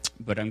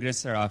But I'm going to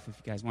start off. If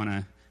you guys want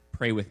to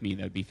pray with me,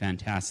 that would be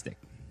fantastic.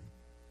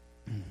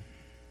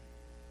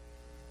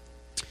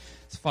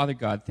 So, Father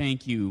God,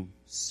 thank you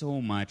so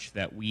much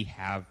that we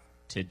have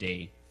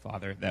today,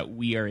 Father, that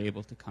we are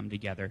able to come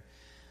together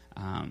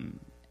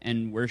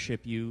and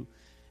worship you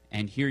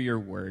and hear your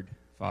word,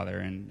 Father.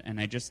 And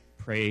I just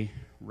pray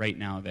right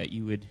now that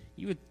you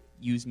would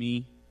use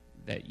me,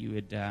 that you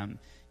would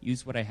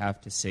use what I have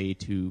to say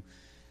to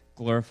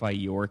glorify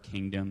your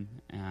kingdom.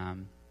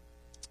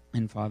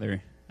 And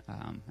Father,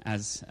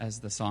 as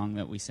the song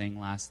that we sang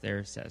last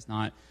there says,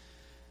 not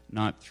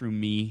through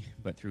me,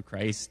 but through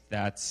Christ.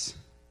 That's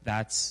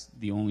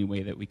the only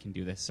way that we can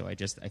do this. So I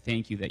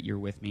thank you that you're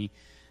with me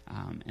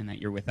and that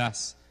you're with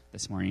us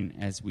this morning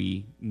as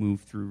we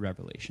move through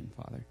Revelation,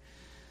 Father.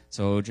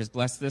 So just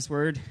bless this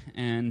word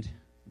and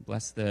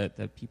bless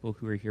the people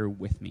who are here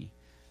with me.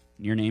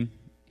 In your name,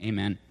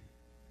 amen.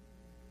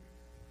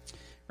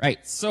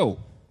 Right, so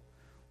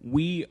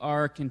we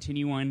are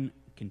continuing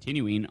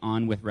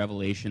on with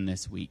Revelation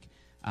this week.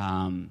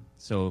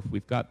 So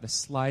we've got the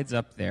slides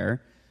up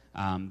there,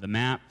 the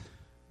map.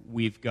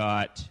 We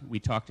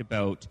talked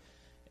about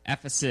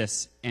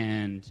Ephesus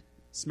and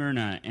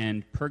Smyrna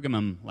and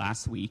Pergamum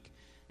last week.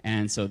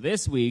 And so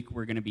this week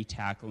we're going to be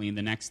tackling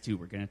the next two.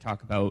 We're going to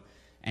talk about,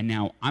 and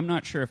now I'm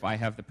not sure if I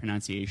have the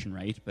pronunciation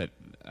right, but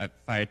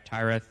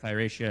Thyatira,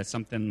 Thyatira,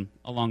 something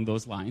along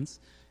those lines,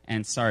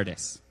 and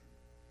Sardis.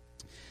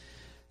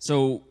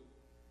 So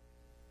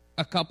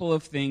a couple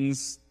of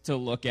things to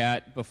look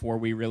at before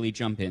we really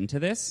jump into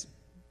this.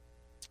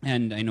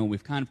 And I know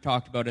we've kind of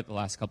talked about it the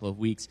last couple of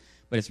weeks,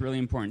 but it's really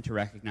important to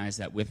recognize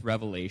that with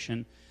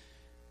Revelation,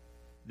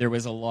 there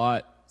was a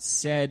lot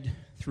said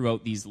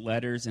throughout these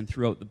letters and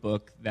throughout the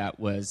book that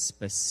was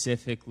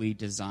specifically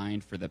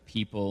designed for the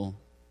people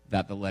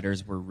that the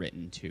letters were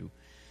written to.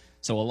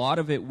 So a lot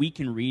of it, we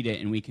can read it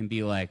and we can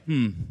be like,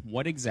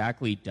 what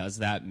exactly does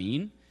that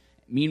mean?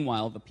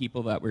 Meanwhile, the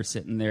people that were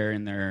sitting there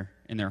in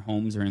their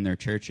homes or in their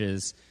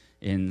churches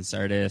in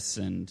Sardis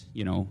and,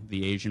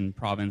 the Asian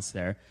province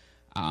there,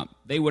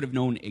 they would have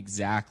known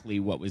exactly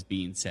what was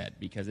being said,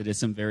 because it is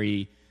some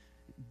very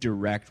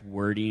direct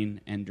wording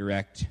and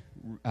direct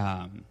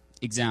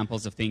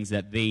examples of things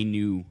that they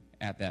knew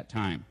at that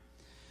time.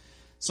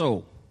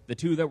 So the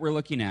two that we're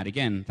looking at,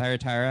 again,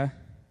 Thyatira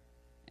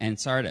and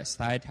Sardis.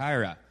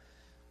 Thyatira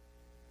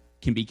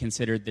can be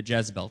considered the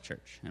Jezebel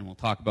church, and we'll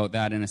talk about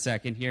that in a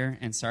second here.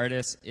 And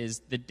Sardis is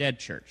the dead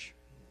church.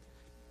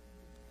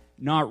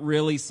 Not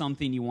really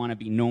something you want to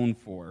be known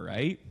for,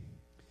 right?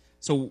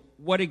 So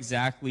what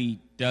exactly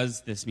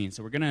does this mean?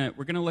 So we're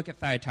gonna look at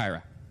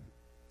Thyatira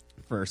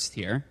first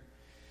here.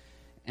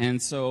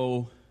 And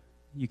so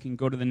you can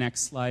go to the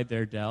next slide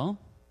there, Del.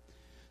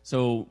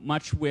 So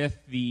much with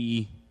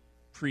the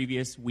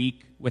previous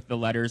week with the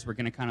letters, we're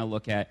going to kind of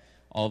look at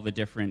all the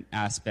different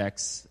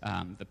aspects,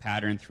 the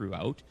pattern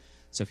throughout.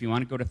 So if you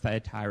want to go to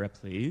Thyatira,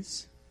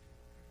 please.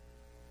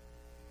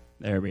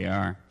 There we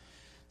are.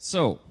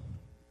 So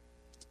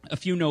a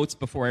few notes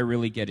before I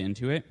really get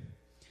into it.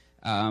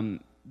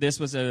 This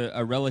was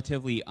a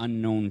relatively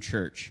unknown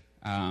church,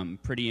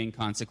 pretty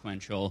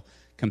inconsequential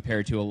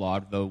compared to a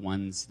lot of the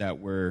ones that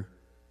were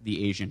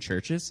the Asian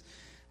churches.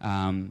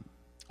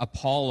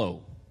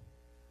 Apollo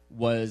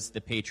was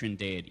the patron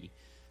deity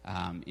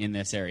in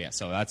this area,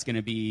 so that's going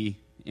to be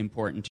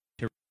important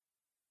to.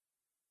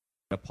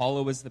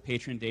 Apollo was the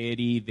patron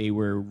deity. They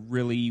were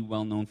really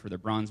well known for their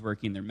bronze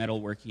working, their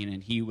metal working,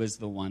 and he was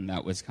the one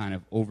that was kind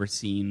of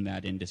overseeing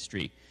that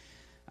industry.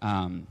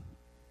 And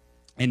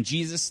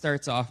Jesus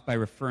starts off by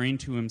referring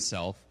to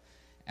himself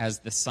as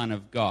the Son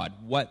of God.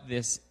 What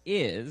this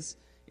is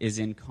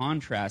in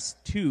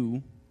contrast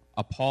to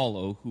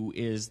Apollo, who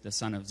is the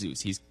son of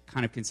Zeus. He's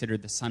kind of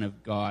considered the son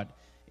of God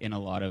in a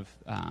lot of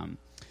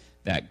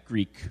that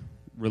Greek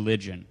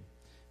religion,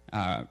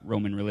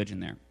 Roman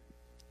religion there.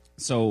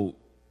 So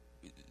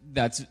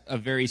that's a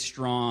very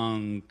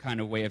strong kind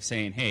of way of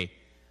saying, hey,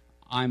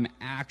 I'm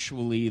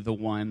actually the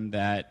one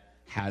that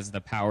has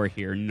the power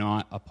here,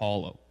 not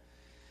Apollo.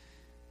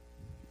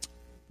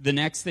 The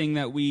next thing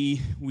that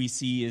we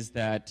see is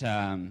that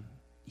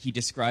he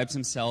describes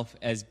himself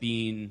as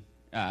being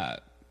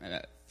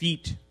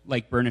feet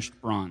like burnished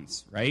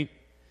bronze, right?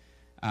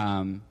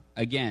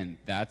 Again,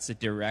 that's a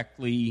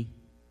directly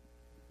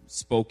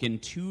spoken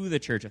to the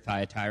church of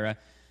Thyatira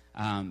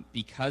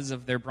because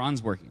of their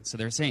bronze working. So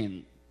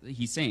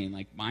he's saying,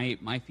 like,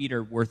 my feet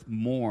are worth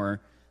more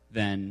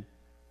than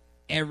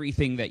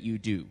everything that you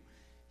do.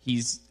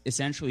 He's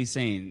essentially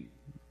saying,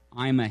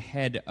 I'm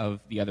ahead of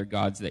the other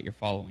gods that you're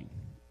following.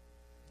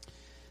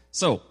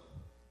 So,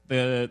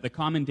 the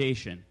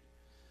commendation,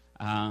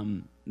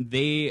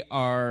 they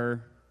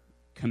are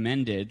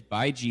commended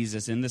by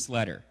Jesus in this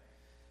letter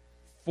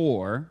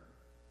for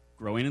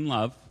growing in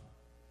love,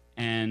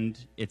 and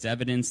it's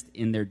evidenced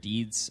in their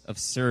deeds of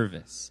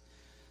service.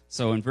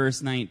 So in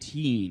verse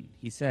 19,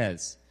 he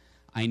says,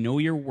 I know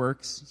your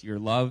works, your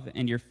love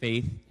and your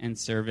faith and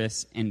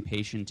service and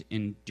patient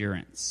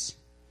endurance.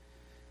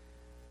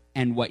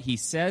 And what he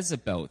says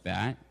about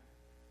that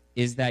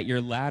is that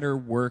your latter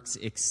works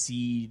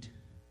exceed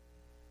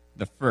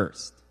the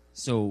first.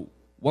 So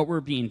what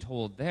we're being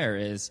told there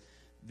is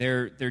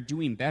they're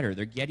doing better.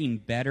 They're getting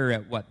better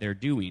at what they're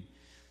doing.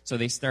 So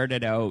they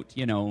started out,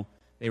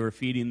 they were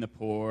feeding the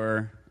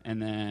poor, and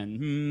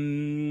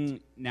then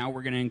now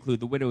we're going to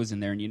include the widows in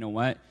there. And you know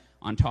what?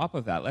 On top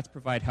of that, let's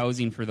provide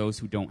housing for those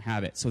who don't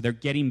have it. So they're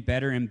getting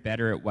better and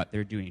better at what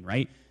they're doing,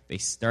 right? They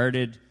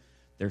started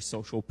their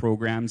social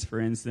programs, for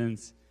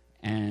instance,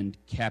 and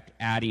kept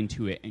adding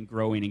to it and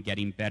growing and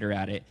getting better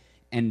at it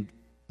and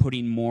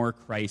putting more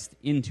Christ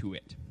into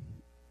it.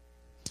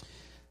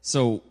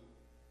 So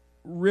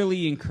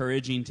really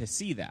encouraging to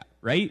see that,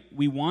 right?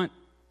 We want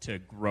to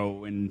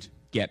grow and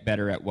get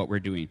better at what we're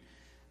doing.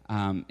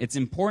 It's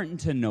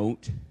important to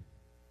note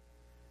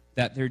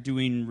that they're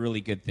doing really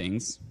good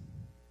things,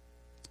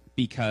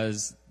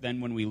 because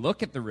then when we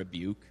look at the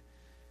rebuke,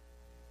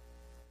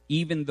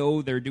 even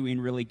though they're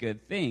doing really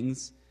good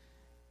things,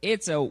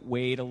 it's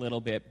outweighed a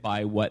little bit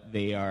by what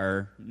they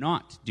are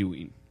not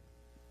doing.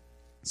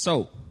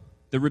 So,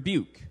 the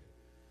rebuke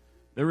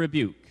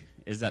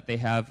is that they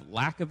have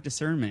lack of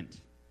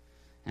discernment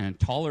and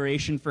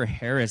toleration for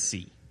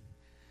heresy.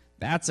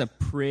 That's a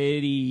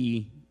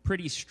pretty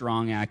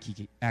strong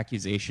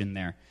accusation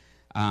there.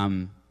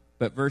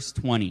 But verse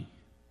 20,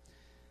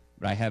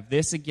 but I have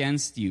this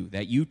against you,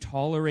 that you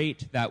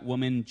tolerate that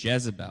woman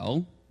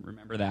Jezebel,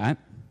 remember that,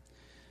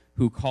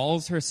 who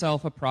calls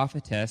herself a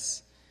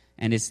prophetess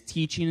and is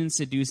teaching and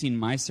seducing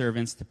my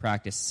servants to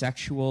practice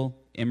sexual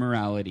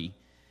immorality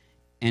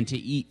and to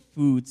eat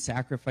food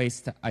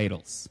sacrificed to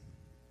idols.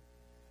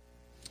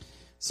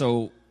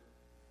 So,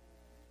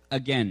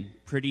 again,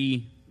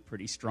 pretty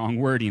strong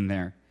wording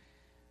there.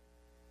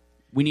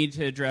 We need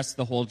to address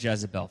the whole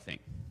Jezebel thing.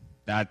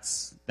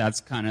 That's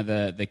kind of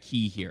the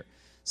key here.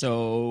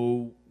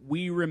 So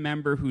we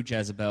remember who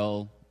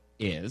Jezebel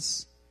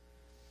is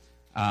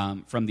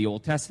from the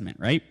Old Testament,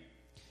 right?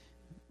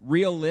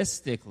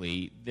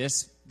 Realistically,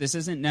 this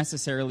isn't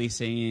necessarily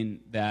saying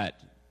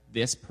that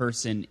this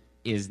person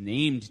is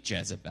named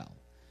Jezebel.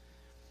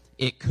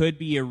 It could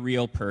be a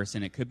real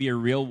person. It could be a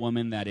real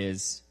woman that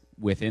is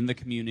within the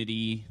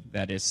community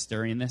that is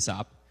stirring this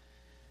up.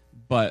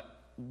 But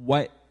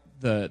what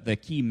the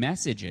key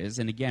message is,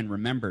 and again,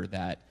 remember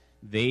that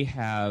they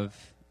have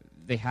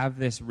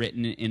this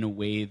written in a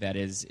way that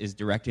is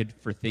directed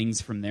for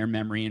things from their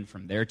memory and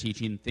from their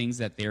teaching, things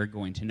that they're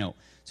going to know.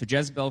 So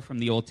Jezebel from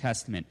the Old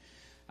Testament,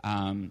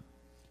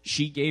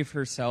 she gave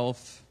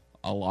herself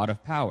a lot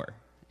of power,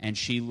 and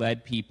she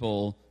led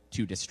people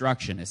to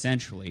destruction,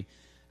 essentially.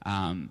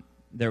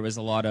 There was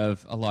a lot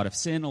of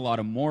sin, a lot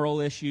of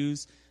moral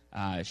issues.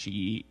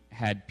 She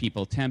had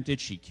people tempted.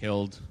 She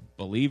killed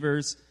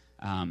believers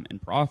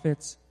and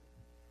prophets.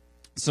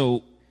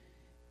 So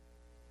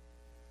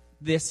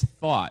this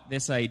thought,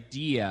 this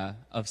idea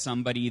of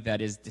somebody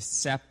that is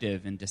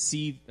deceptive and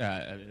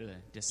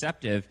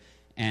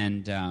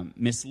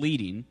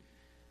misleading,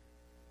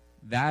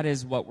 that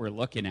is what we're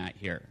looking at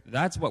here.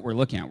 That's what we're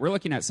looking at. We're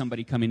looking at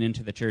somebody coming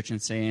into the church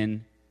and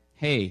saying,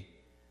 hey,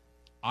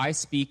 I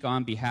speak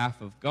on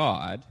behalf of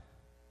God,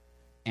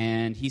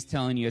 and he's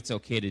telling you it's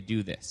okay to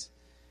do this.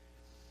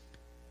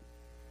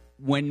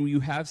 When you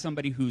have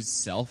somebody who's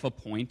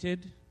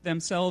self-appointed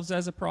themselves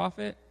as a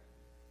prophet,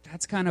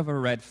 that's kind of a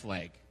red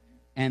flag.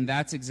 And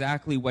that's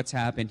exactly what's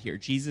happened here.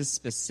 Jesus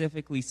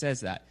specifically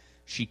says that.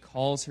 She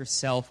calls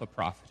herself a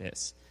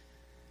prophetess.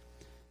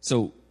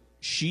 So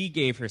she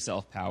gave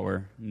herself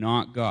power,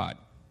 not God.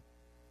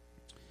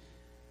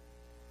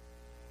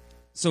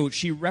 So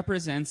she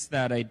represents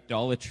that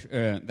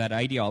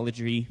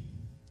ideology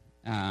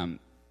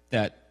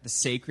that the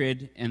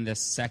sacred and the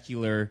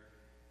secular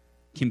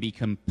can be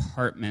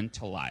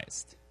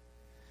compartmentalized.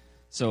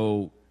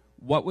 So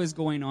what was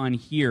going on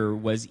here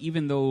was,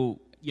 even though,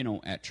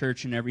 at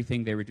church and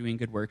everything they were doing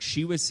good work,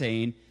 she was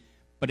saying,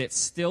 but it's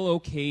still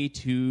okay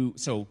to,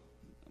 so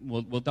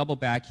we'll double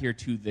back here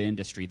to the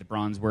industry, the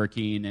bronze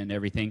working and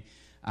everything.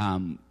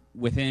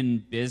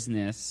 Within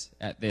business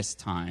at this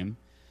time,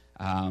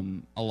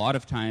 a lot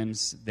of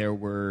times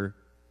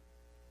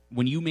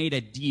when you made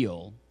a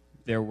deal,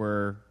 there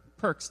were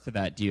perks to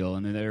that deal,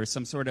 and there was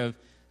some sort of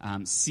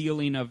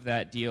sealing of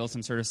that deal,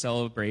 some sort of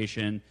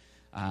celebration,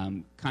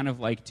 kind of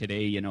like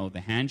today,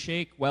 the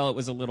handshake. Well, it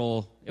was a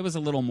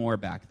little more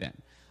back then.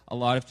 A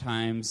lot of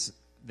times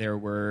there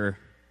were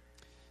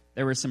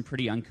some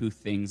pretty uncouth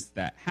things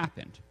that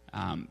happened.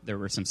 There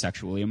were some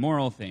sexually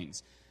immoral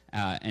things,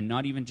 and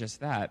not even just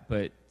that,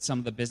 but some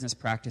of the business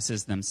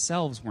practices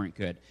themselves weren't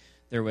good.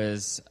 There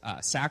was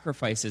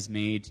sacrifices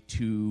made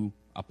to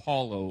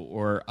Apollo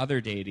or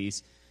other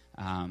deities.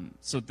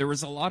 So there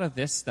was a lot of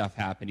this stuff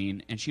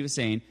happening, and she was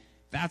saying,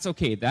 that's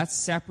okay. That's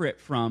separate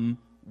from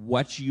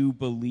what you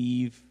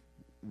believe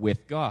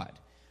with God.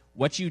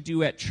 What you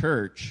do at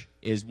church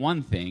is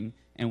one thing,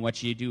 and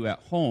what you do at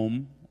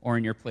home or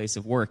in your place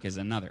of work is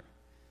another.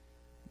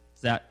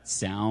 Does that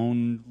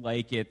sound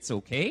like it's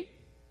okay?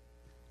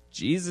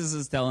 Jesus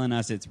is telling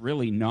us it's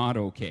really not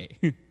okay.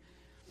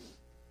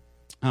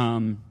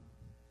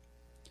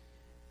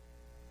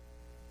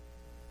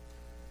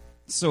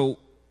 So,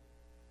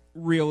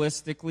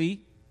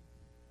 realistically,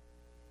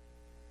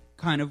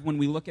 kind of when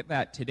we look at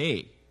that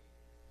today,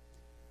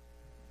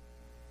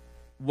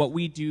 what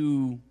we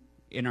do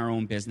in our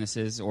own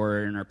businesses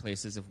or in our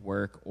places of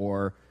work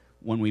or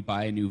when we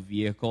buy a new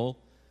vehicle,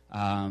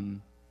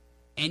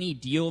 any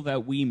deal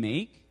that we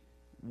make,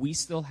 we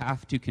still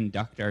have to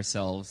conduct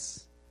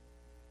ourselves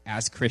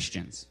as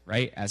Christians,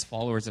 right? As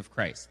followers of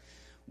Christ.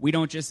 We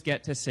don't just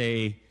get to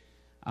say,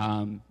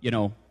 I'm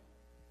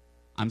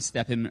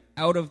stepping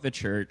out of the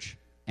church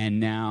and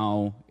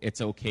now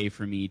it's okay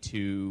for me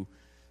to,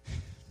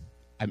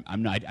 I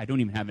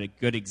don't even have a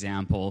good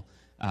example.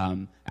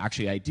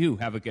 Actually, I do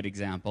have a good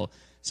example.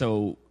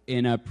 So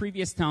in a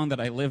previous town that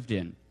I lived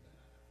in,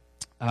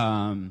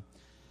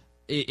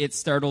 it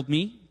startled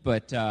me,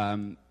 but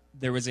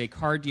there was a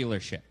car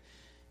dealership.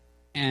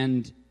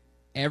 And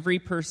every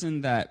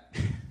person that,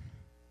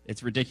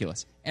 it's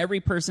ridiculous, every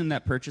person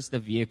that purchased a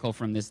vehicle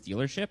from this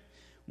dealership,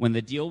 when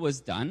the deal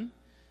was done,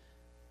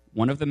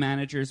 one of the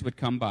managers would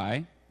come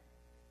by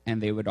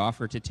and they would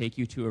offer to take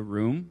you to a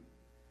room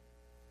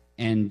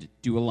and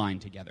do a line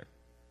together.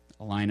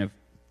 A line of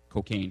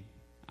cocaine,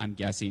 I'm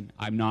guessing.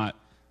 I'm not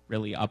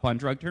really up on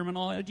drug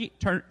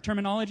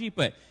terminology,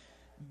 but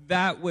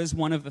that was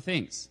one of the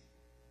things.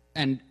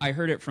 And I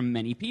heard it from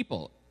many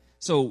people.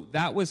 So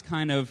that was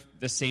kind of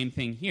the same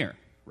thing here,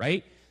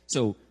 right?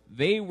 So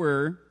they've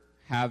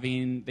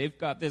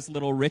got this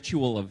little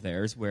ritual of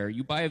theirs where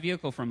you buy a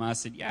vehicle from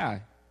us and yeah,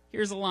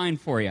 here's a line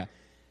for you.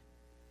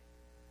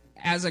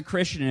 As a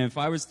Christian, if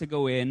I was to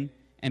go in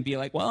and be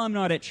like, well, I'm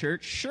not at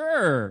church,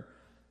 sure.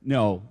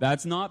 No,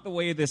 that's not the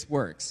way this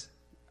works.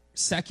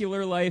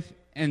 Secular life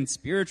and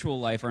spiritual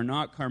life are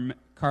not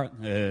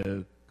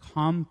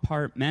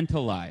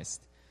compartmentalized,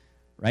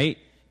 right?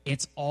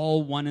 It's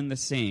all one and the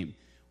same.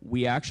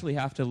 We actually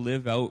have to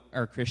live out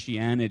our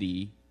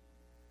Christianity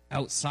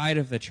outside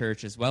of the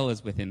church as well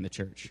as within the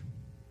church.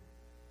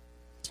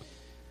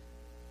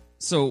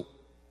 So,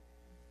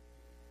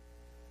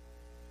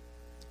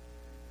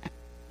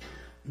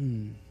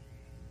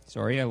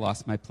 sorry, I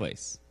lost my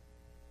place.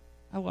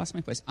 I'm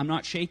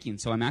not shaking,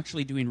 so I'm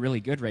actually doing really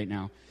good right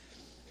now.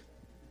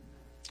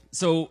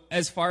 So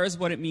as far as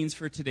what it means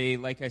for today,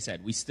 like I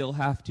said, we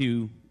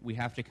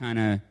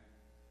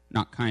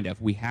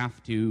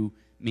have to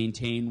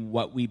maintain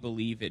what we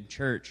believe in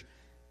church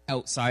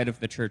outside of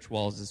the church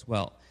walls as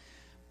well.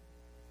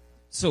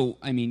 So,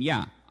 I mean,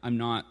 yeah, I'm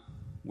not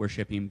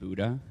worshiping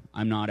Buddha.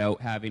 I'm not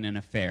out having an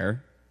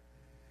affair.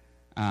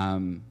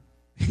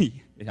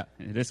 Yeah,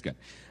 it is good.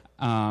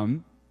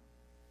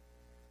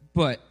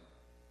 But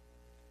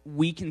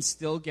we can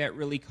still get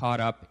really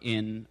caught up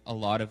in a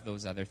lot of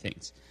those other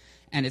things.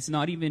 And it's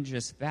not even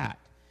just that.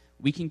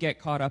 We can get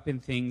caught up in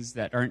things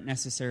that aren't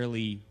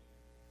necessarily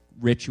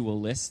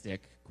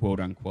ritualistic, quote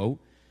unquote,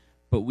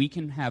 but we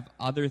can have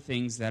other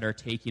things that are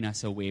taking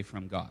us away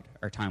from God,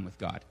 our time with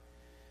God,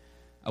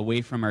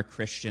 away from our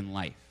Christian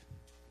life.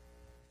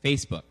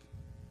 Facebook.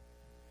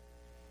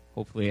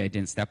 Hopefully I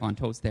didn't step on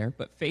toes there,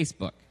 but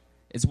Facebook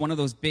is one of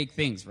those big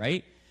things,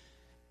 right?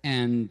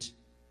 And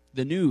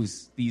the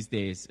news these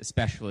days,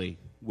 especially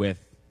with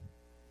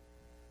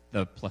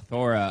the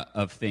plethora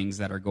of things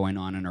that are going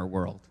on in our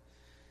world,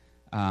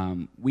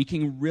 we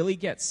can really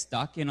get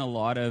stuck in a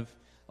lot of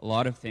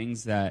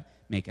things that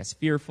make us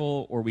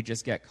fearful, or we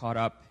just get caught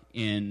up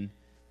in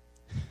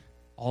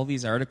all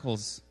these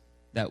articles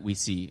that we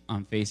see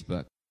on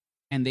Facebook,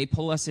 and they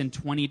pull us in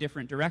 20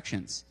 different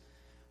directions.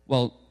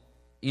 Well,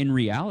 in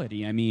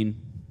reality, I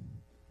mean,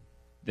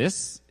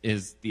 this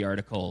is the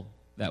article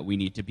that we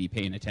need to be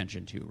paying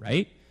attention to,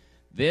 right?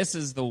 This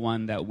is the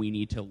one that we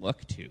need to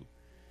look to.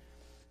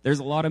 There's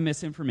a lot of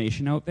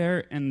misinformation out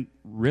there, and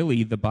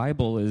really the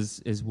Bible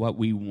is what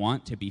we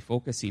want to be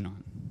focusing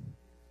on.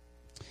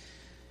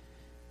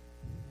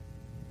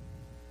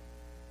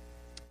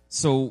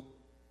 So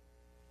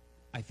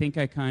I think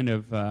I kind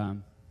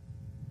of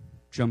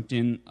jumped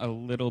in a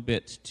little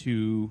bit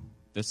to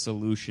the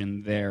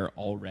solution there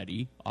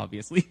already,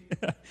 obviously,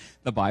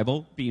 the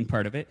Bible being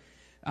part of it.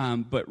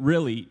 But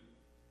really,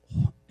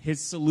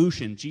 his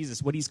solution,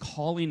 Jesus, what he's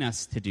calling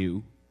us to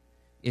do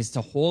is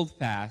to hold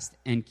fast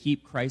and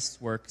keep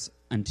Christ's works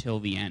until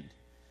the end.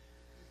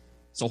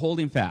 So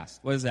holding fast,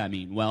 what does that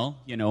mean? Well,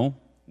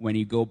 when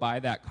you go buy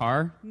that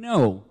car,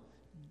 no,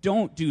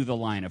 don't do the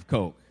line of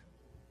Coke.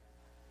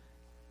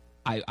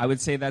 I would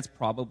say that's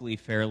probably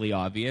fairly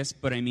obvious,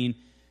 but I mean,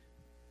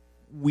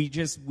 we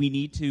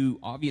need to,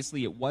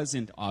 obviously it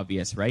wasn't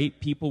obvious, right?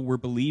 People were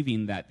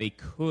believing that they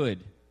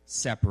could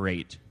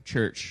separate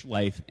church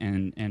life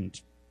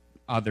and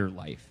other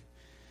life,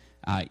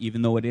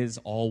 even though it is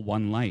all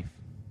one life.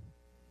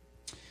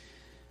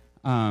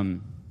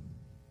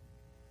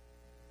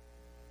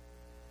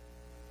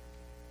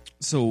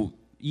 So,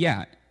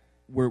 yeah,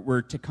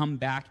 we're to come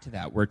back to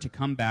that. We're to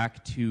come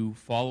back to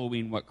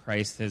following what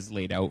Christ has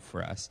laid out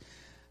for us.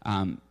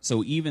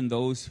 So even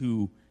those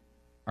who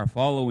are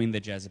following the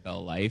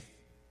Jezebel life,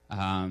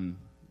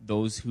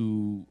 those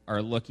who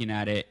are looking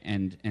at it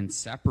and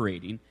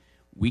separating,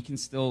 we can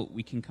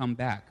come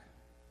back.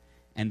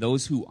 And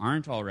those who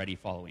aren't already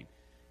following,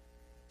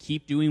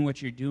 keep doing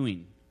what you're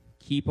doing.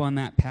 Keep on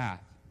that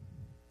path.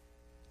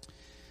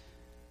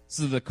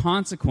 So the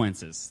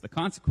consequences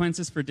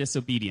for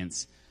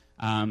disobedience.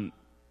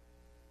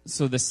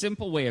 So the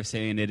simple way of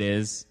saying it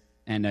is,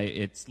 and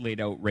it's laid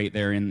out right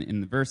there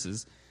in the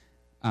verses,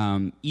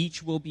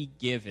 each will be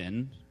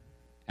given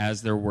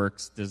as their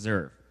works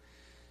deserve.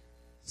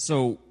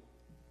 So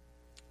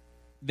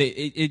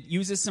it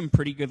uses some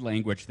pretty good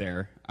language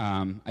there.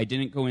 I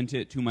didn't go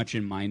into it too much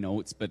in my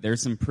notes, but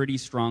there's some pretty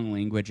strong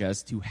language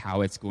as to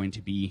how it's going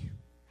to be,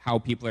 how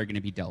people are going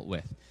to be dealt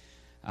with.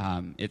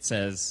 It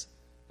says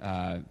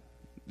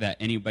that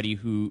anybody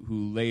who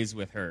lays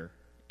with her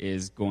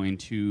is going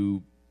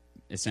to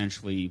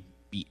essentially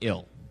be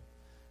ill.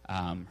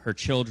 Her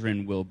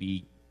children will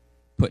be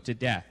put to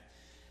death.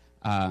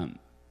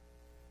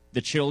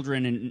 The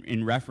children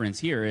in reference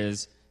here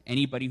is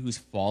anybody who's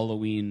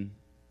following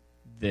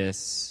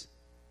this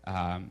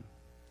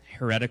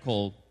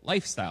heretical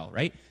lifestyle,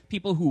 right?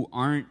 People who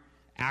aren't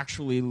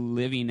actually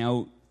living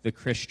out the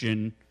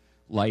Christian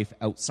life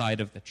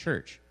outside of the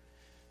church.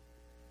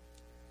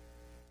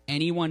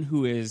 Anyone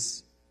who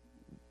is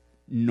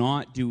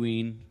not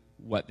doing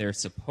what they're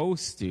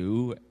supposed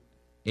to,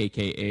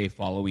 aka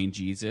following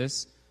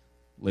Jesus,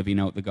 living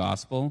out the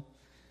gospel,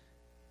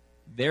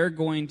 they're not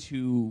going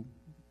to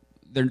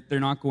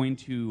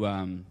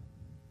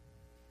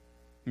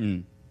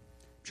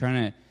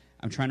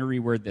I'm trying to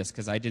reword this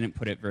because I didn't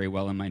put it very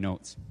well in my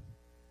notes.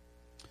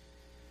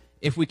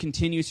 If we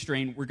continue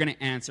straying, we're going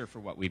to answer for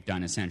what we've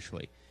done,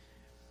 essentially.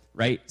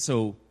 Right?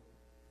 So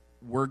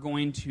we're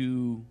going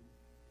to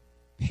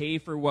pay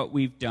for what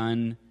we've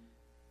done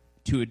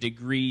to a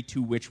degree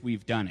to which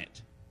we've done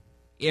it.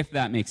 If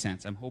that makes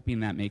sense. I'm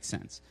hoping that makes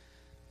sense.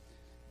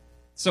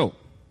 So,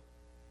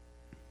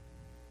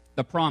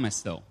 the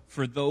promise, though,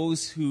 for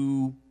those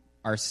who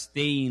are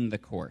staying the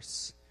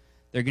course,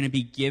 they're going to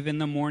be given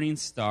the morning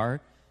star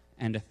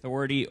and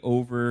authority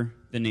over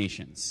the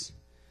nations.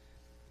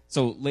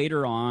 So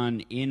later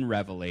on in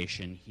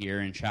Revelation, here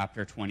in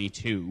chapter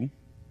 22,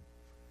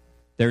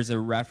 there's a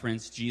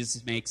reference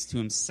Jesus makes to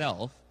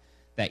himself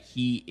that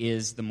he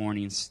is the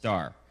morning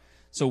star.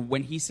 So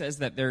when he says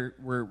that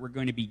we're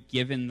going to be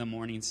given the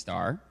morning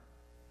star,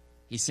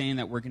 he's saying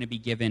that we're going to be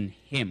given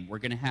him. We're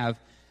going to have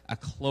a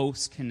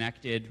close,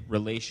 connected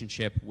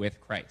relationship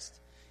with Christ.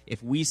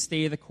 If we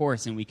stay the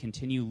course and we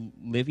continue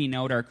living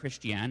out our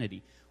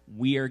Christianity,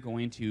 we are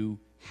going to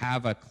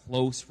have a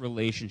close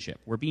relationship.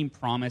 We're being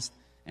promised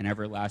an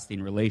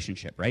everlasting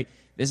relationship, right?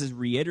 This is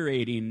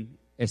reiterating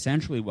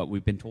essentially what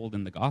we've been told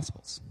in the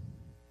Gospels.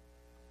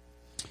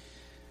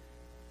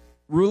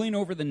 Ruling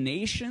over the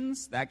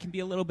nations, that can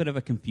be a little bit of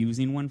a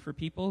confusing one for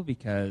people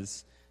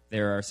because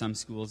there are some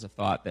schools of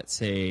thought that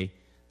say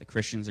the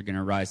Christians are going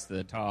to rise to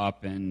the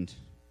top and,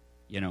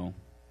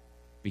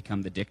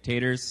 become the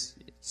dictators,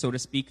 so to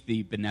speak,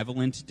 the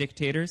benevolent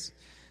dictators.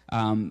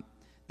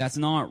 That's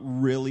not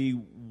really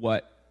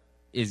what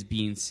is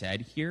being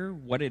said here.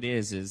 What it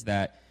is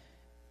that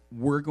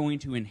we're going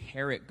to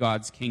inherit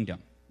God's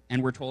kingdom.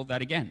 And we're told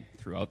that again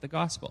throughout the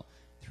gospel,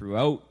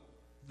 throughout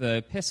the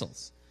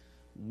epistles.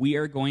 We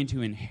are going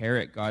to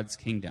inherit God's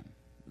kingdom.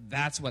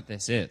 That's what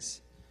this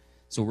is.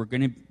 So we're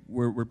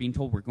being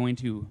told we're going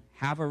to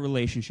have a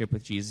relationship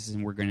with Jesus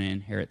and we're going to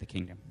inherit the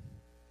kingdom.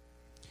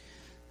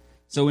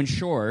 So in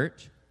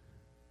short,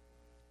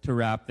 to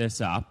wrap this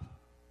up,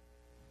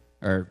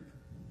 or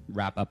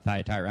wrap up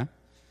Thyatira,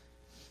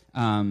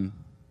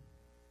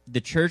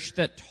 the church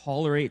that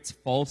tolerates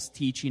false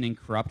teaching and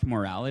corrupt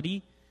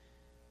morality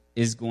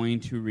is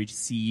going to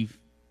receive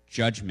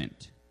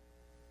judgment.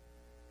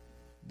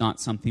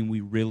 Not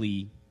something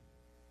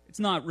it's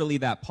not really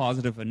that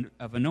positive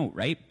of a note,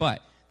 right?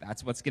 But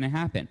that's what's going to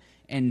happen.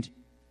 And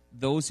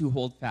those who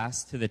hold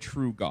fast to the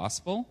true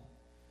gospel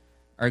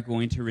are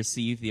going to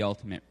receive the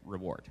ultimate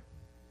reward,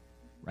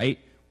 right?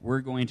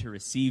 We're going to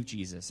receive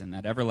Jesus and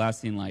that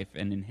everlasting life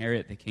and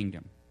inherit the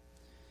kingdom.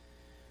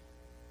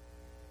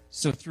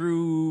 So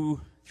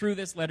through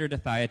this letter to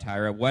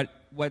Thyatira,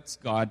 what's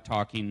God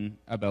talking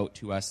about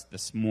to us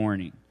this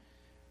morning?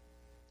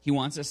 He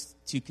wants us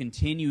to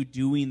continue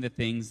doing the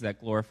things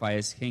that glorify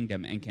his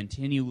kingdom and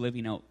continue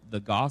living out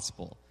the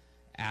gospel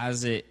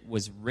as it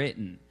was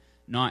written,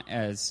 not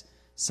as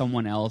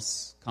someone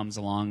else comes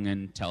along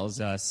and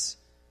tells us,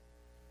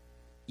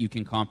 you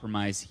can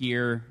compromise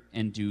here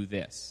and do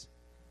this.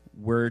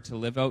 We're to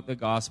live out the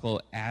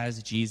gospel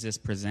as Jesus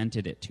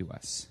presented it to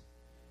us.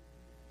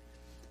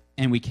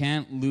 And we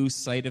can't lose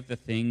sight of the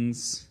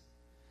things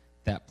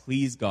that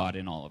please God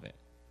in all of it.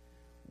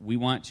 We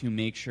want to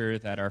make sure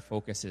that our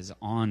focus is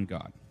on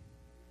God.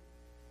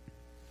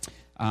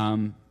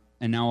 And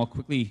now I'll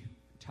quickly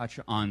touch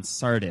on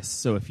Sardis.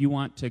 So if you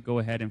want to go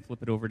ahead and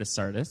flip it over to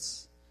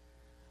Sardis.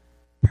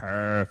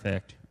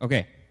 Perfect.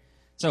 Okay.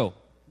 So,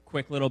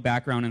 quick little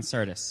background in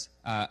Sardis.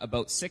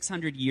 About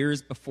 600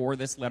 years before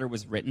this letter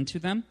was written to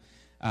them,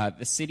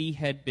 the city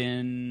had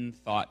been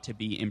thought to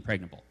be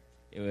impregnable.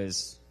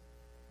 It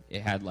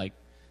had like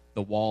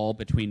the wall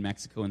between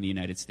Mexico and the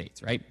United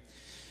States, right?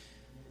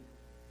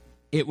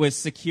 It was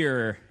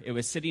secure. It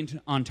was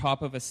sitting on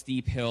top of a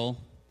steep hill,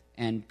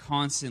 and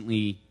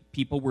constantly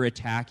people were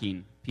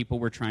attacking. People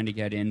were trying to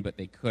get in, but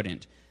they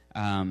couldn't.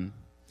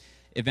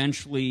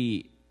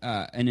 Eventually,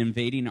 an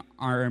invading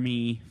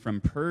army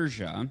from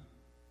Persia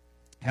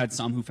had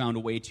some who found a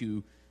way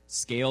to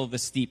scale the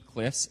steep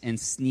cliffs and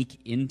sneak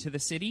into the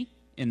city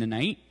in the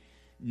night.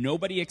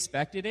 Nobody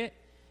expected it,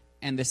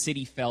 and the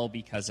city fell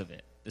because of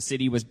it. The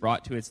city was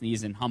brought to its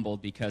knees and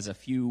humbled because a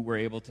few were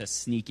able to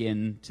sneak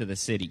into the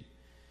city.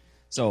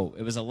 So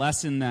it was a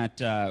lesson that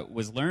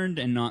was learned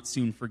and not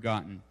soon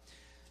forgotten.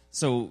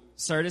 So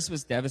Sardis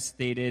was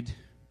devastated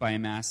by a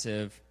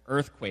massive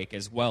earthquake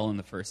as well in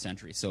the first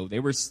century. So they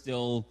were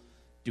still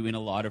doing a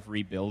lot of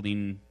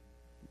rebuilding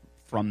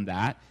from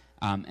that,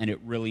 and it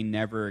really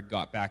never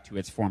got back to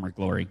its former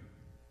glory.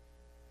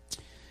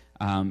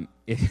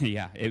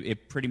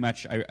 It pretty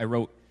much, I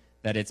wrote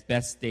that its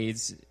best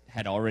days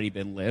had already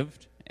been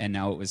lived, and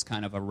now it was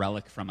kind of a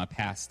relic from a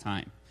past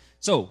time.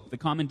 So, the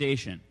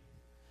commendation.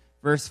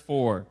 Verse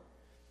 4.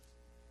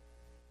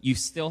 You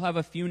still have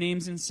a few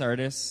names in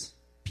Sardis,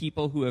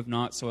 people who have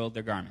not soiled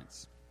their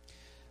garments.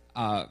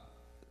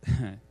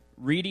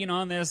 Reading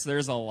on this,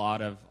 there's a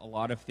lot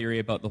of theory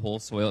about the whole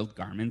soiled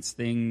garments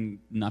thing.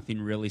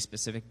 Nothing really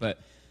specific, but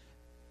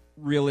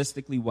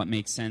realistically, what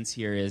makes sense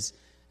here is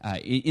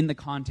in the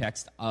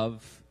context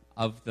of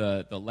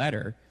the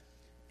letter,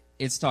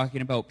 it's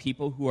talking about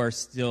people who are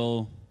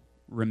still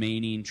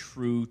remaining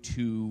true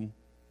to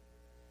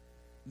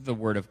the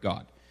Word of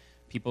God,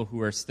 people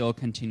who are still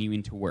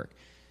continuing to work.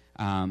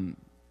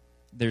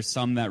 There's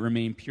some that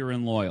remain pure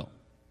and loyal.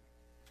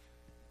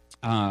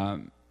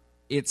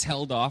 It's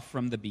held off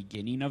from the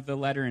beginning of the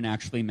letter and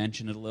actually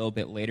mentioned a little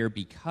bit later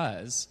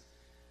because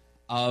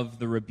of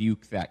the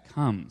rebuke that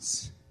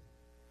comes.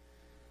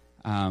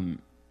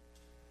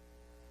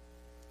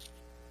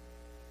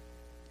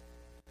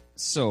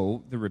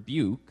 So the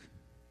rebuke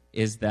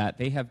is that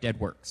they have dead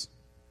works.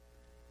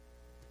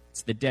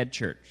 It's the dead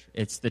church.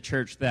 It's the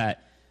church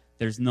that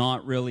there's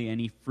not really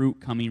any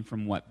fruit coming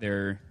from what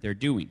they're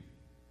doing.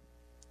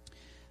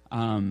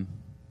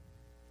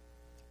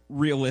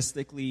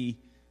 Realistically,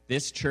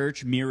 this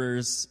church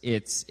mirrors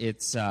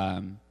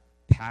the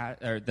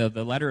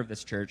letter of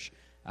this church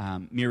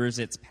mirrors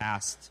its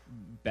past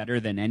better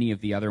than any of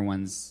the other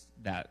ones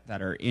that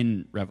are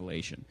in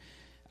Revelation.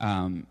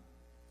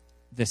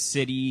 The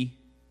city,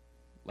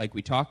 like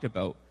we talked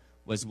about,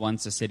 was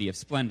once a city of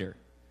splendor.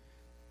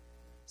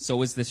 So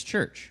was this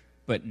church,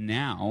 but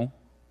now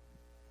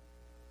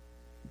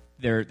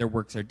their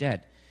works are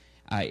dead.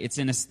 It's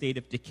in a state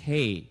of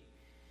decay.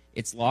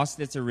 It's lost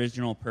its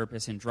original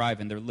purpose and drive,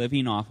 and they're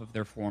living off of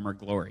their former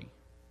glory.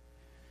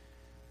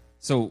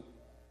 So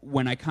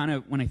when I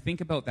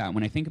think about that,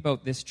 when I think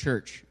about this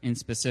church in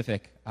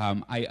specific,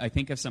 I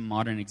think of some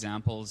modern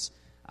examples,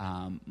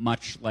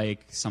 much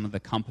like some of the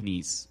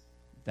companies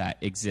that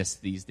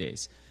exist these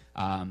days.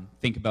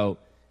 Think about,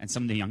 and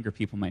some of the younger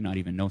people might not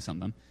even know some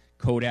of them,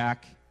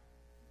 Kodak,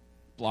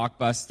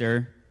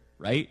 Blockbuster,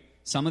 right?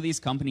 Some of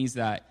these companies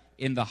that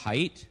in the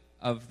height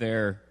of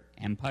their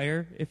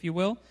empire, if you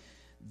will,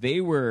 they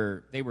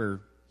were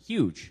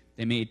huge.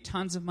 They made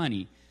tons of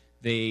money.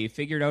 They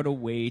figured out a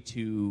way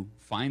to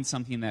find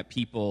something that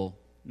people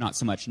not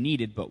so much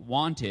needed but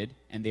wanted,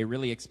 and they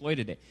really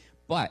exploited it.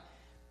 But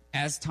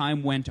as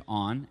time went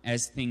on,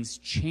 as things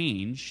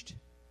changed,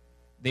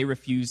 they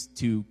refused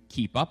to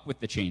keep up with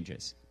the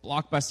changes.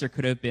 Blockbuster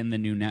could have been the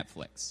new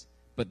Netflix,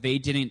 but they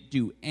didn't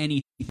do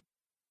anything to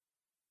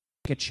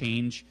make a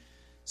change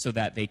so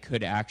that they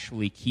could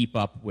actually keep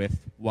up with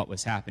what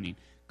was happening.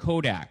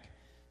 Kodak,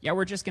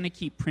 we're just going to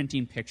keep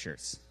printing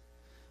pictures.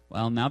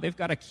 Well, now they've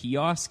got a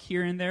kiosk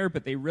here and there,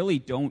 but they really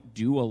don't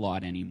do a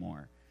lot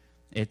anymore.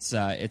 It's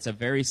a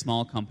very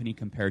small company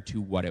compared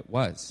to what it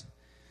was.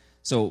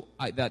 So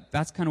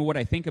that's kind of what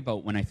I think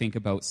about when I think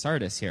about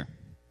Sardis here.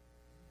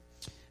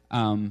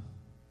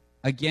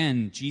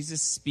 Again,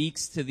 Jesus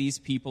speaks to these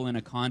people in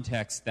a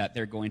context that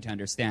they're going to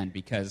understand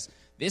because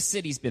this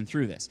city's been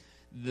through this.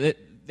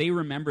 They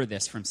remember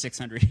this from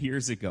 600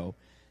 years ago.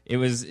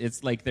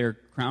 It's like their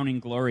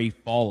crowning glory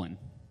fallen.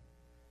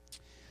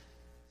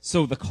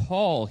 So the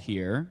call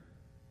here,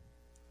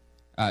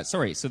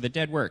 so the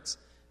dead works.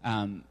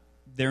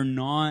 They're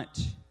not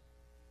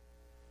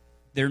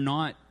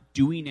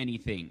doing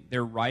anything.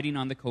 They're riding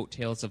on the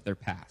coattails of their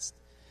past.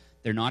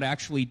 They're not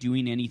actually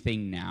doing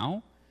anything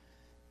now.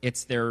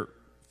 It's their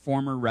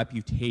former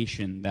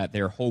reputation that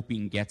they're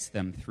hoping gets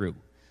them through.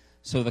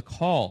 So the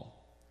call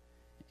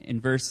in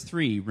verse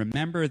 3,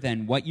 remember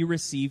then what you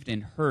received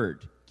and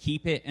heard,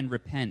 keep it and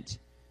repent.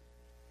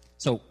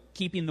 So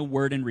keeping the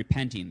word and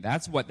repenting,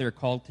 that's what they're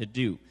called to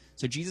do.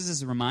 So Jesus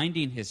is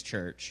reminding his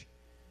church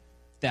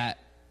that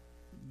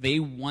they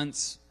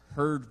once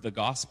heard the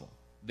gospel.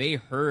 They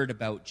heard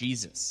about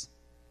Jesus.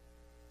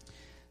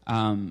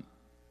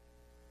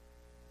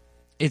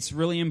 It's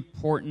really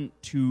important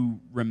to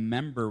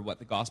remember what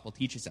the gospel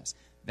teaches us.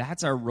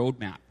 That's our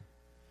roadmap.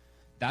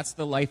 That's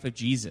the life of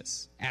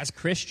Jesus. As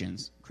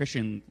Christians,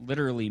 Christian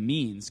literally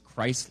means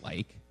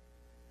Christ-like.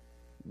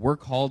 We're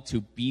called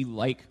to be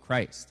like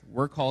Christ.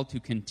 We're called to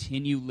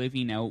continue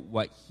living out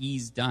what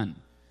he's done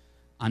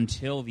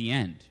until the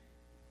end.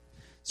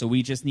 So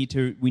we need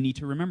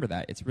to remember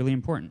that. It's really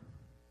important.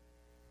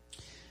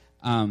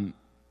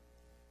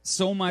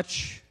 So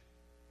much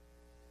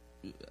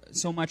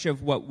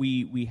of what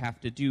we have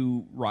to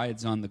do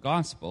rides on the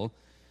gospel,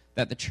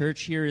 that the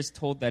church here is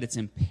told that it's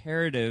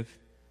imperative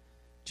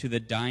to the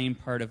dying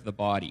part of the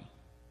body.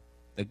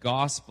 The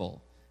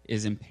gospel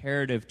is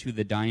imperative to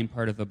the dying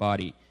part of the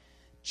body.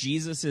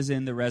 Jesus is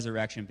in the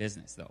resurrection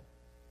business, though,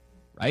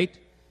 right?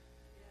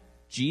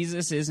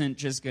 Jesus isn't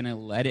just going to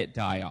let it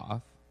die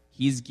off.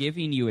 He's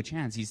giving you a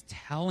chance. He's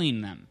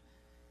telling them,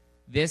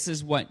 this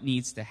is what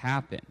needs to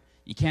happen.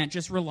 You can't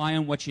just rely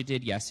on what you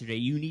did yesterday.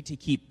 You need to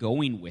keep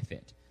going with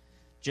it.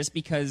 Just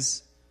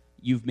because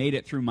you've made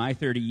it through my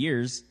 30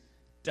 years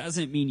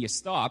doesn't mean you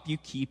stop. You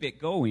keep it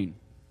going.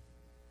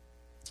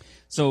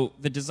 So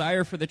the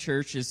desire for the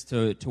church is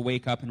to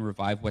wake up and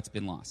revive what's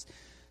been lost.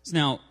 So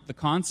now, the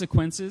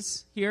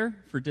consequences here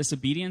for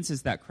disobedience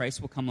is that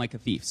Christ will come like a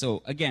thief.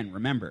 So again,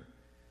 remember,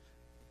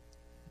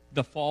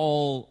 the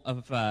fall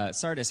of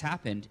Sardis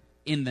happened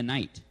in the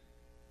night.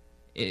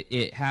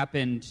 It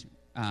happened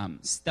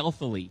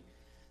stealthily.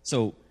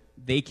 So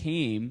they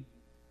came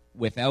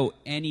without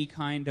any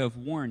kind of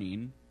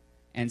warning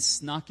and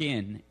snuck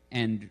in,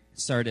 and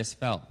Sardis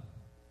fell.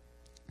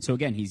 So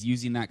again, he's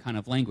using that kind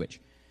of language.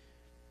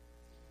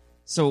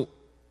 So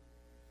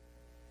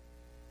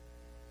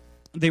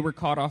they were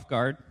caught off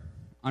guard,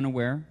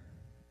 unaware,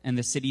 and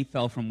the city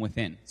fell from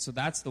within. So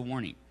that's the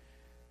warning.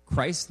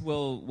 Christ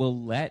will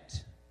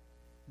let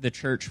the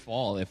church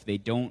fall if they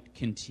don't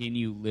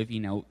continue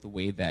living out the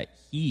way that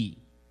he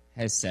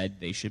has said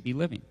they should be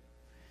living.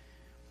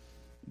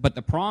 But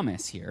the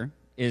promise here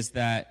is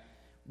that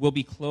we'll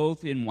be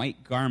clothed in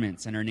white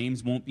garments, and our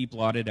names won't be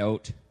blotted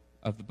out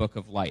of the book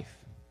of life.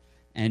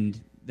 And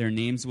their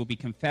names will be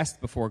confessed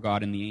before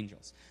God and the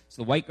angels.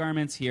 So the white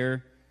garments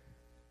here,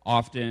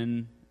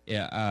 often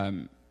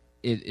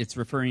it's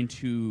referring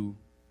to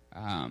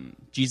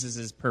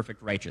Jesus'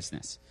 perfect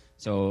righteousness.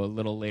 So a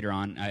little later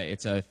on,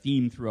 it's a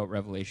theme throughout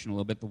Revelation a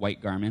little bit, the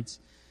white garments.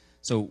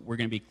 So we're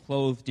going to be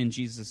clothed in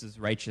Jesus'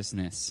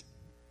 righteousness.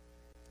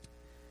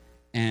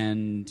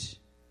 And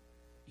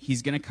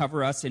he's going to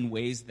cover us in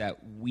ways that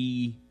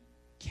we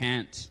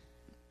can't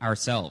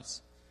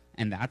ourselves.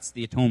 And that's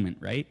the atonement,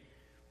 right?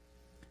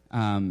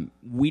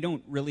 We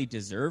don't really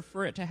deserve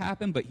for it to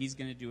happen, but he's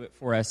going to do it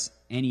for us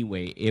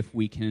anyway if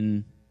we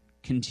can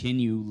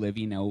continue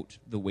living out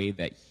the way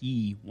that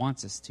he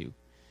wants us to.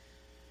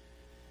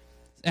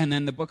 And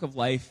then the book of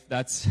life,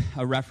 that's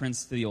a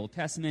reference to the Old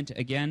Testament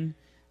again.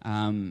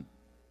 And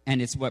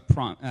it's what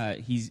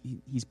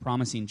he's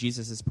promising,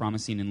 Jesus is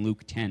promising in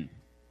Luke 10.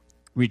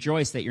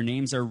 Rejoice that your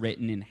names are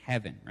written in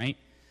heaven, right?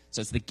 So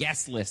it's the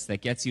guest list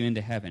that gets you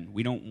into heaven.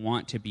 We don't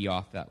want to be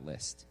off that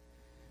list.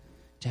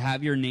 To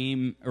have your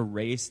name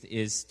erased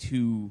is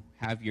to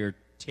have your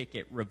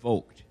ticket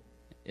revoked,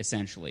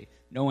 essentially.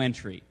 No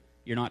entry.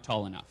 You're not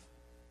tall enough,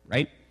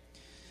 right?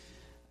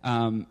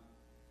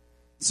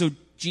 So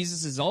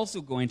Jesus is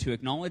also going to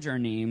acknowledge our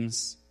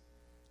names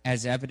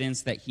as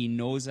evidence that he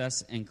knows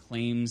us and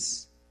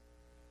claims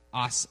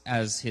us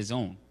as his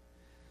own.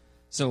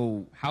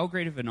 So how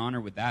great of an honor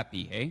would that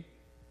be, hey?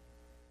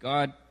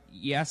 God,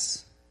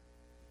 yes,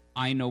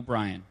 I know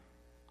Brian.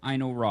 I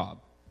know Rob.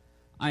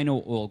 I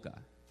know Olga.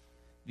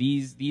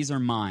 These are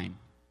mine.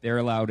 They're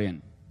allowed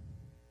in.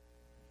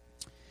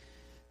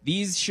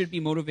 These should be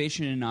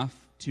motivation enough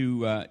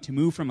to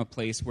move from a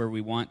place where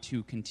we want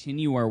to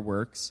continue our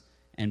works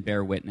and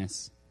bear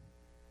witness.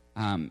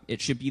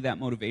 It should be that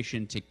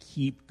motivation to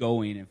keep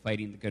going and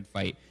fighting the good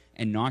fight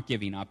and not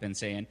giving up and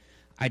saying,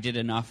 I did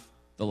enough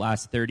the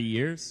last 30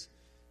 years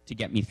to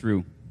get me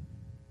through.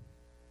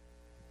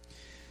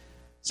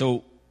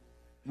 So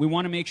we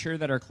want to make sure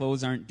that our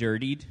clothes aren't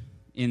dirtied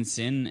in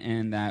sin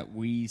and that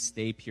we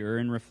stay pure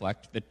and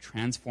reflect the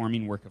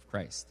transforming work of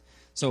Christ.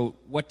 So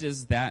what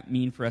does that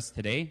mean for us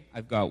today?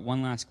 I've got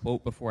one last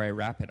quote before I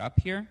wrap it up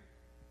here.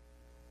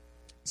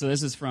 So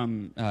this is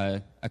from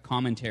a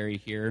commentary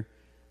here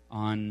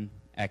on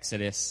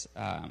Exodus,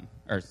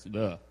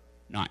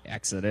 not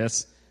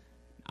Exodus.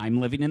 I'm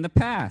living in the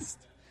past.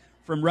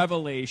 From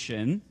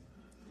Revelation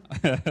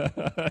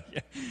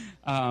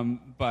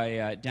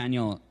by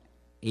Daniel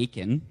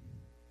Aiken.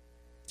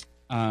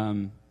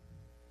 And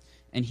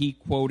he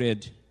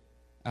quoted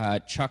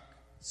Chuck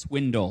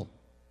Swindoll.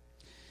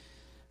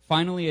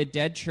 Finally, a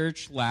dead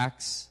church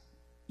lacks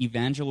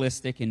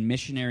evangelistic and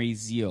missionary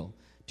zeal,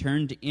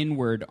 turned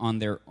inward on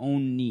their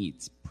own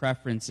needs,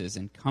 preferences,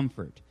 and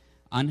comfort.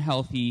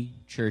 Unhealthy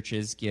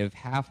churches give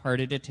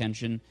half-hearted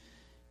attention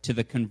to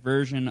the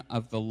conversion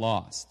of the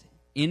lost.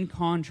 In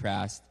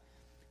contrast,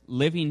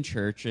 living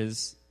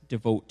churches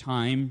devote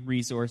time,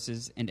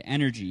 resources, and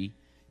energy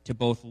to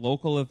both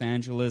local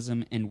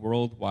evangelism and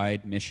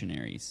worldwide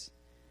missionaries.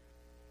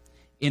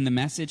 In the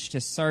message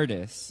to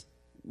Sardis,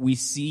 we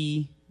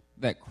see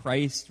that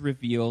Christ is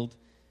revealed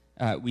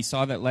as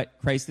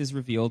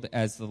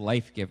the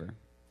life giver.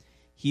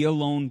 He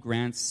alone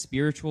grants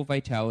spiritual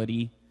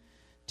vitality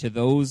to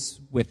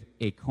those with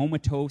a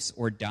comatose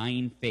or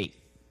dying faith.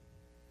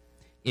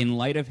 In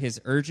light of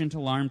his urgent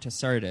alarm to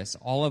Sardis,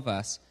 all of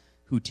us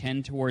who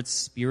tend towards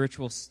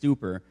spiritual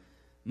stupor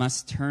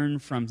must turn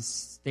from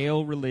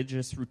stale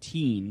religious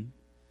routine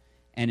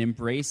and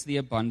embrace the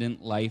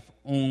abundant life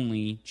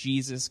only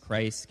Jesus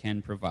Christ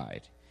can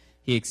provide.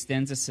 He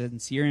extends a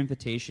sincere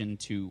invitation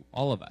to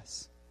all of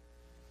us.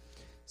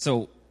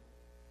 So,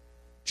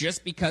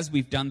 just because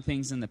we've done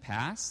things in the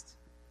past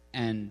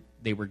and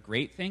they were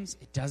great things,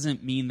 it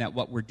doesn't mean that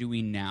what we're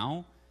doing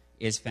now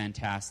is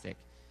fantastic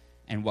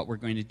and what we're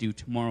going to do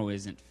tomorrow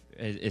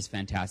is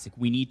fantastic.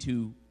 We need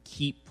to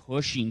keep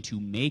pushing to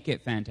make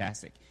it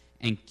fantastic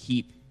and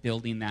keep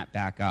building that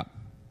back up.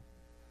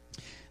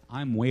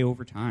 I'm way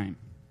over time.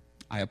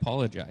 I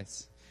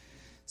apologize.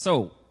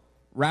 So,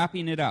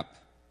 wrapping it up,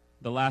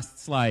 the last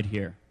slide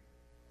here.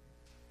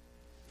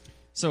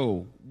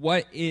 So,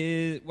 what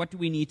do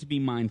we need to be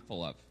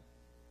mindful of?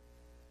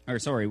 Or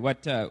sorry,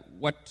 what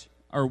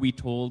are we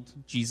told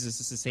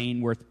Jesus is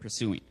saying worth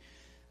pursuing?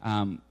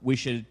 We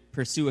should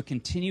pursue a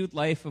continued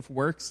life of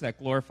works that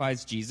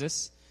glorifies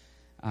Jesus,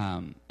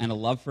 and a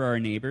love for our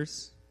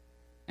neighbors,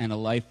 and a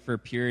life for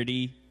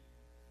purity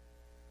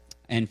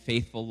and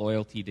faithful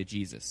loyalty to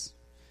Jesus.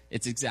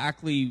 It's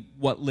exactly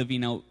what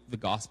living out the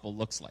gospel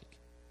looks like.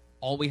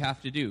 All we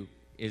have to do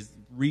is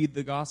read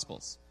the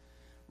Gospels.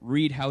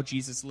 Read how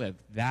Jesus lived.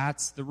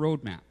 That's the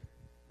roadmap.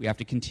 We have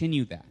to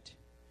continue that.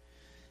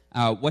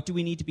 What do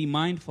we need to be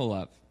mindful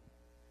of?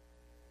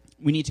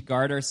 We need to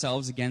guard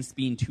ourselves against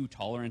being too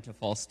tolerant of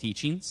false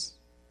teachings,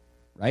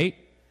 right?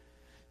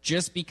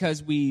 Just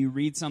because we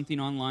read something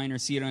online or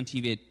see it on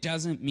TV, it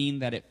doesn't mean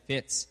that it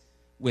fits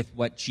with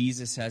what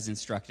Jesus has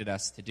instructed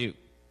us to do.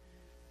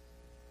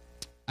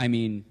 I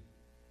mean,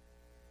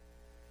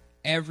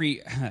 I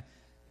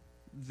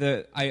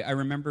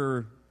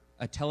remember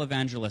a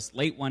televangelist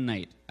late one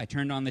night. I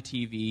turned on the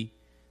TV.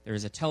 There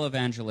was a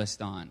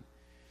televangelist on.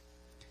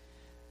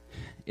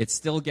 It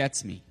still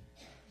gets me.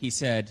 He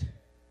said,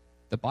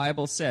 the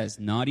Bible says,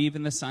 not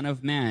even the Son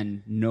of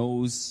Man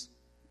knows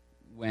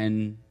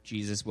when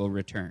Jesus will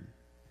return.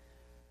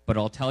 But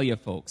I'll tell you,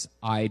 folks,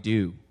 I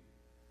do.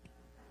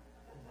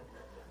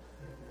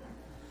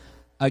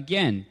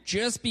 Again,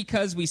 just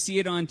because we see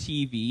it on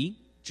TV,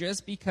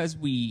 just because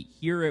we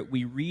hear it,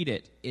 we read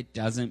it, it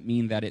doesn't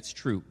mean that it's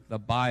true. The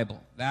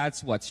Bible,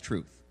 that's what's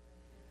truth.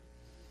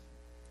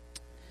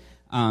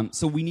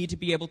 So we need to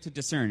be able to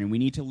discern, and we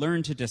need to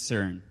learn to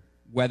discern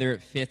whether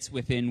it fits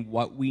within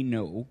what we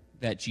know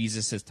that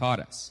Jesus has taught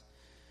us.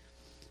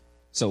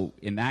 So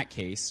in that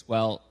case,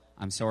 well,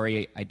 I'm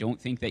sorry, I don't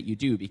think that you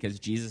do, because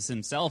Jesus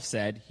himself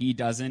said he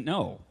doesn't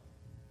know.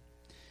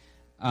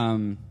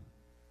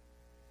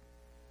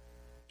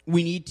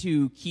 We need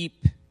to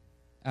keep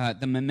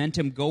the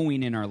momentum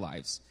going in our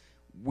lives.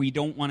 We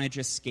don't want to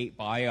just skate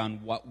by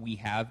on what we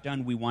have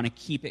done. We want to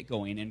keep it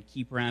going and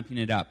keep ramping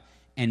it up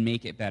and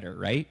make it better,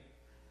 right?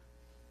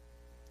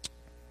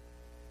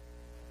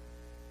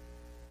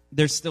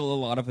 There's still a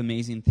lot of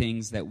amazing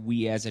things that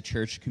we as a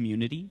church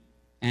community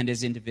and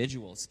as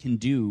individuals can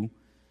do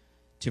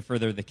to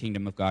further the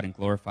kingdom of God and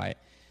glorify it.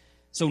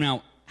 So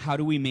now, how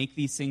do we make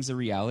these things a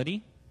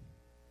reality?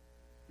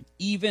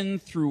 Even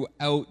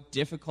throughout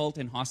difficult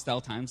and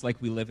hostile times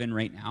like we live in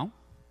right now,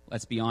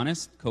 let's be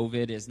honest,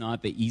 COVID is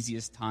not the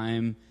easiest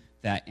time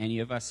that any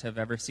of us have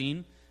ever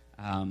seen.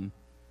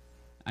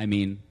 I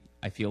mean,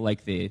 I feel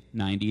like the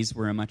 90s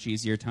were a much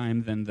easier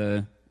time than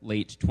the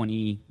late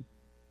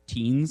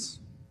 20-teens.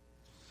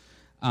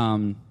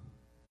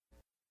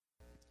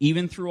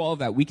 Even through all of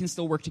that, we can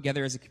still work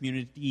together as a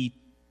community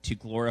to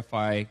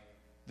glorify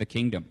the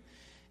kingdom.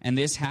 And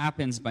this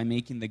happens by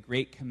making the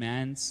great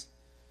commands: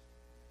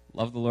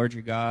 love the Lord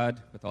your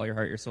God with all your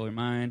heart, your soul, your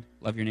mind.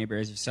 Love your neighbor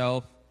as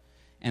yourself.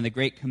 And the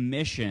Great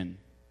Commission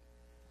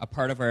a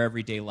part of our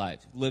everyday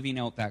lives, living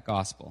out that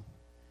gospel.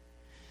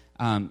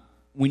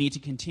 We need to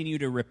continue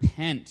to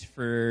repent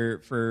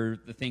for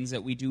the things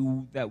that we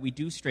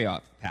do stray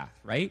off the path,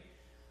 right?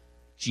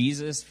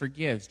 Jesus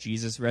forgives.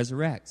 Jesus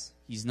resurrects.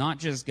 He's not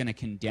just going to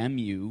condemn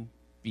you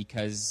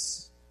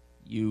because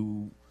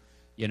you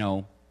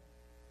know,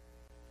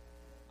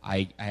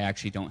 I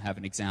actually don't have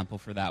an example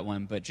for that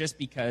one, but just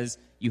because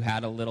you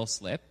had a little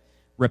slip,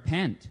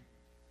 repent.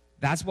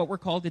 That's what we're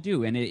called to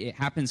do, and it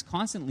happens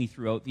constantly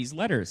throughout these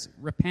letters.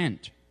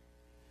 Repent.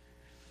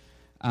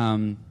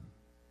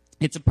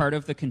 It's a part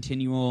of the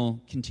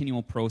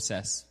continual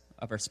process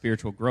of our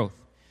spiritual growth.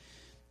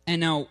 And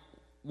now,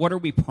 what are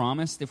we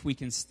promised if we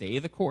can stay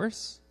the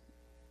course?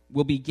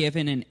 We'll be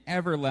given an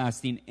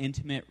everlasting,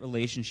 intimate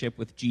relationship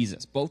with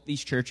Jesus. Both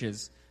these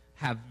churches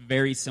have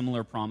very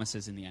similar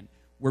promises in the end.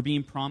 We're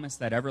being promised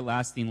that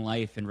everlasting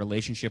life and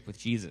relationship with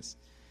Jesus.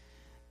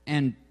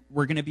 And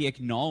we're going to be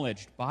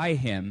acknowledged by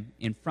him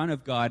in front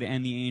of God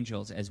and the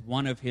angels as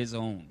one of his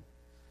own.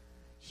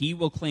 He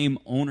will claim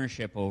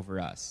ownership over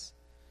us.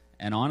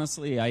 And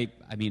honestly, I'd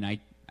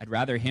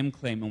rather him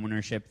claim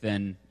ownership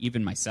than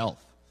even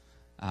myself.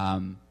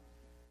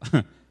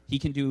 He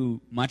can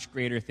do much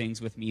greater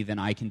things with me than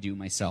I can do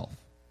myself.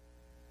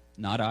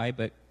 Not I,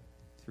 but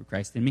through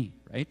Christ in me,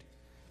 right?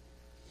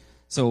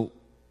 So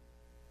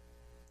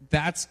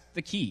that's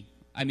the key.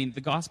 I mean,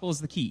 the gospel is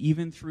the key,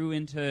 even through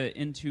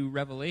into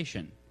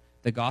Revelation.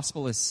 The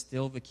gospel is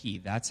still the key.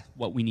 That's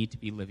what we need to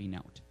be living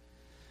out.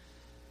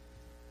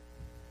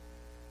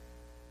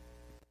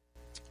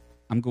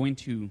 I'm going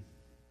to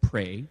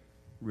pray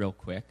real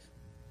quick,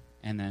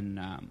 and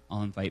then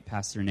I'll invite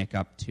Pastor Nick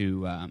up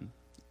to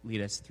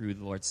lead us through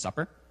the Lord's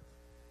Supper.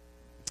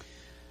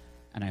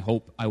 And I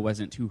hope I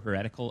wasn't too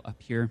heretical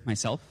up here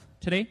myself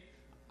today.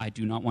 I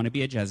do not want to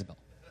be a Jezebel.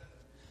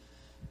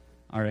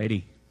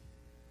 Alrighty.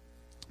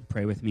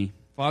 Pray with me.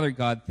 Father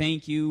God,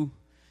 thank you.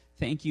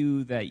 Thank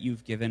you that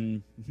you've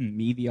given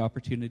me the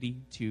opportunity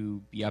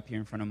to be up here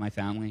in front of my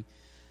family.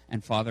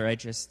 And Father, I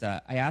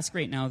ask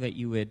right now that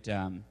you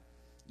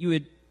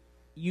would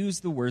use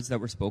the words that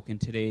were spoken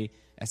today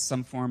as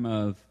some form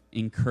of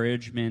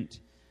encouragement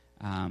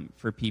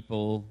for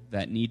people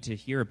that need to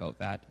hear about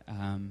that,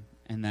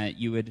 and that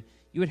you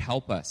would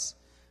help us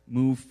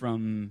move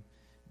from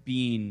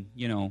being,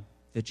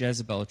 the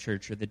Jezebel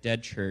church or the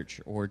dead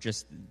church or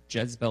just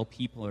Jezebel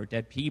people or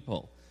dead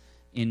people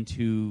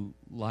into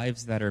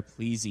lives that are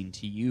pleasing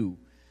to you,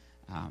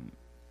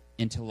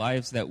 into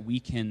lives that we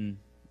can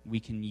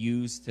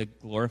use to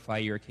glorify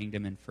your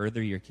kingdom and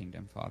further your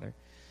kingdom, Father.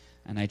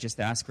 And I just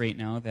ask right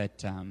now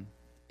that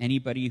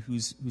anybody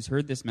who's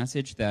heard this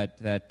message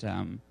that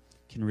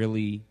can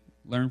really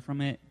learn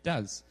from it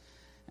does.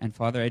 And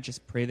Father, I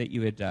just pray that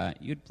you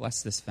would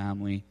bless this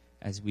family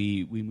as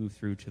we move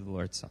through to the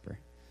Lord's Supper.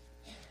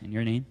 In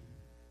your name,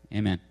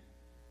 amen.